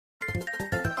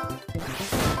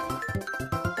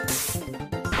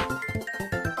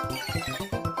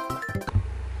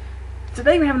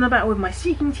Today we're having a battle with my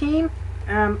Seeking team.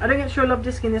 I don't get to show Love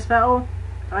Disc in this battle.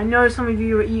 I know some of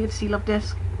you are eager to see Love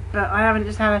Disc, but I haven't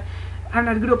had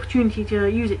a good opportunity to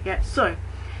use it yet. So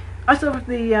I start with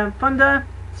the Thunder.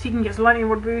 Seeking gets a Lightning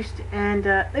Rod boost, and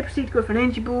they proceed to go for an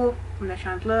Energy Ball from their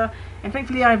Chandelure. And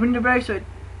thankfully I have Underdogbros, so it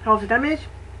halves the damage.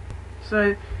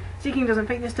 So Seeking doesn't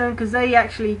fake this turn because they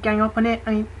actually gang up on it.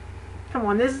 I mean, come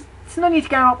on, there's no need to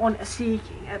gang up on a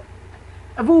Seeking.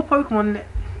 Of all Pokemon.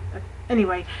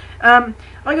 Anyway, I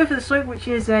go for the Soak, which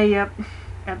is a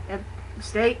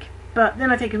mistake, but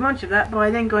then I take advantage of that by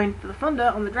then going for the Thunder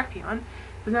on the Drapion,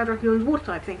 because now Drapion's Water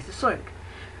type thanks to Soak.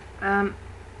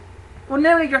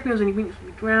 Ordinarily Drapion's only weakness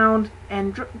with the ground,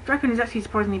 and Drapion is actually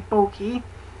surprisingly bulky,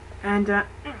 and the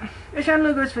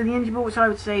Chandelure goes for the Energy Ball, which I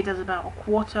would say does about a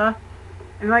quarter,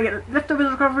 and I get Leftovers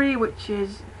Recovery, which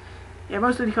is, yeah,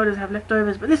 most Ludicolo have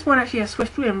leftovers, but this one actually has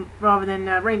Swift Swim rather than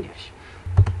Rain Dash.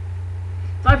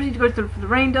 So I proceed to go for the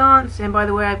Rain Dance, and by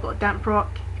the way I've got a Damp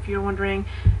Rock, if you're wondering,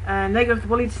 and they go for the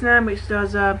Volley Slam, which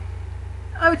does, I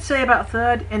would say about a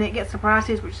third, and it gets the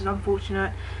paralysis, which is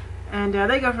unfortunate, and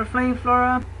they go for a Flame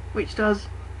Flora, which does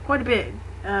quite a bit.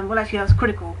 Well, actually that's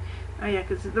critical, yeah,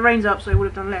 because the rain's up, so it would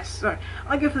have done less. So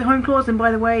I go for the Home Claws, and by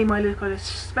the way my Ludicolo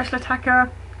special attacker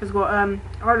has got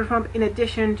Hydro Pump in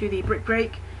addition to the Brick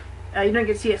Break. You don't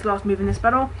get to see its last move in this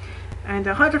battle, and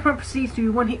Hydro Pump proceeds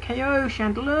to one-hit KO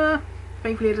Chandelure.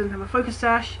 Thankfully it doesn't have a Focus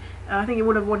Sash. I think it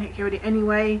would have one-hit KO'd it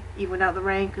anyway, even without the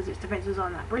rain, because its defenses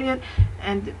aren't that brilliant.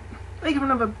 And they give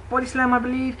another Body Slam, I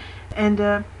believe. And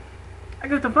I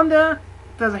go to Thunder,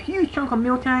 does a huge chunk on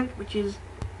Miltank, which is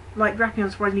like Drapion,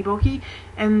 surprisingly bulky,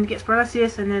 and gets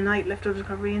paralysis, and then I get Leftovers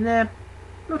Recovery in there.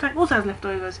 Miltank also has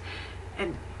leftovers.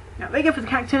 And now they go for the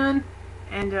Cacturn,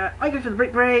 and I go for the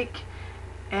Brick Break,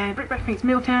 and Brick Break thinks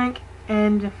Miltank,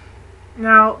 and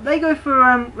now they go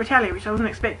for Retaliate, which I wasn't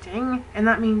expecting, and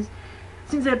that means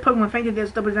since their Pokemon fainted,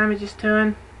 there's double damage this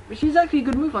turn, which is actually a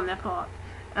good move on their part.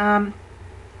 I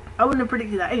wouldn't have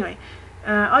predicted that. Anyway,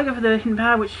 I go for the Hidden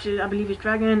Power, which I believe is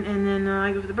Dragon, and then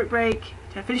I go for the Brick Break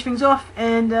to finish things off.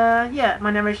 And yeah,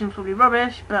 my narration is probably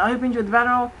rubbish, but I hope you enjoyed the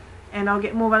battle, and I'll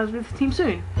get more battles with the team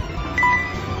soon.